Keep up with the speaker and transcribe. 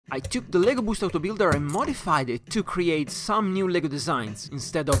I took the LEGO Boost AutoBuilder and modified it to create some new LEGO designs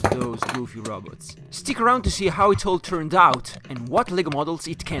instead of those goofy robots. Stick around to see how it all turned out and what LEGO models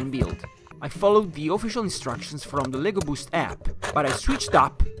it can build. I followed the official instructions from the LEGO Boost app, but I switched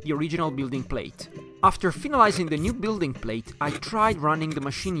up the original building plate. After finalizing the new building plate, I tried running the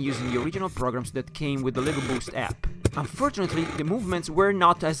machine using the original programs that came with the LEGO Boost app. Unfortunately, the movements were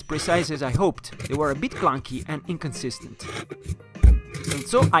not as precise as I hoped. They were a bit clunky and inconsistent. And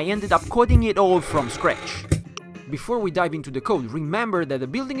so I ended up coding it all from scratch. Before we dive into the code, remember that the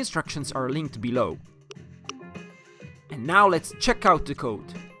building instructions are linked below. And now let's check out the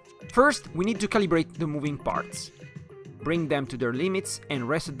code. First, we need to calibrate the moving parts. Bring them to their limits and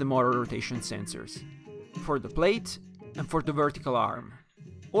reset the motor rotation sensors. For the plate and for the vertical arm.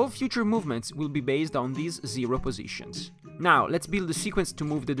 All future movements will be based on these 0 positions. Now, let's build a sequence to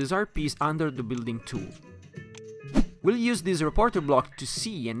move the desired piece under the building tool. We'll use this reporter block to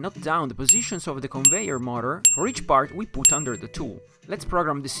see and note down the positions of the conveyor motor for each part we put under the tool. Let's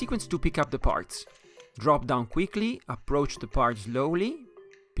program the sequence to pick up the parts. Drop down quickly, approach the part slowly,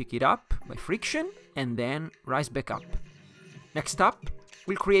 pick it up by friction, and then rise back up. Next up,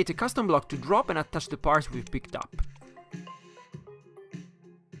 we'll create a custom block to drop and attach the parts we've picked up.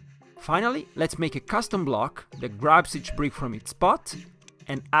 Finally, let's make a custom block that grabs each brick from its spot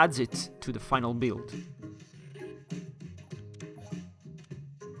and adds it to the final build.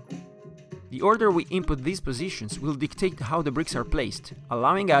 The order we input these positions will dictate how the bricks are placed,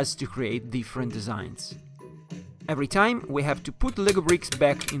 allowing us to create different designs. Every time, we have to put the LEGO bricks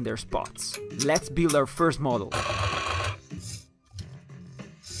back in their spots. Let's build our first model.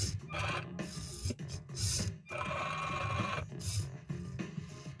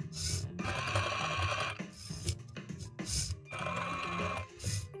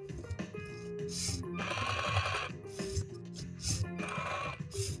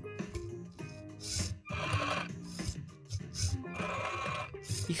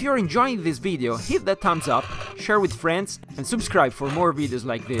 If you're enjoying this video, hit that thumbs up, share with friends, and subscribe for more videos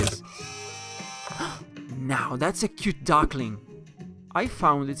like this. Now that's a cute duckling. I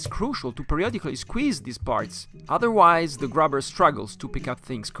found it's crucial to periodically squeeze these parts, otherwise the grabber struggles to pick up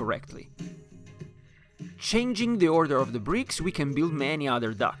things correctly. Changing the order of the bricks, we can build many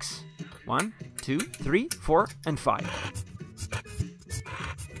other ducks. 1, 2, 3, 4, and 5.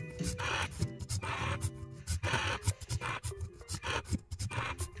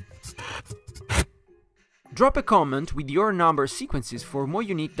 Drop a comment with your number sequences for more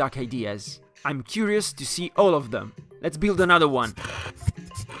unique duck ideas. I'm curious to see all of them. Let's build another one.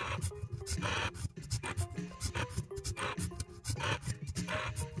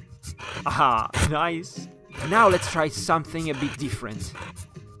 Aha, nice. Now let's try something a bit different.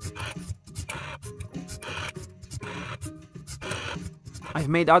 I've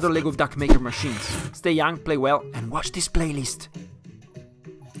made other LEGO Duck Maker machines. Stay young, play well, and watch this playlist.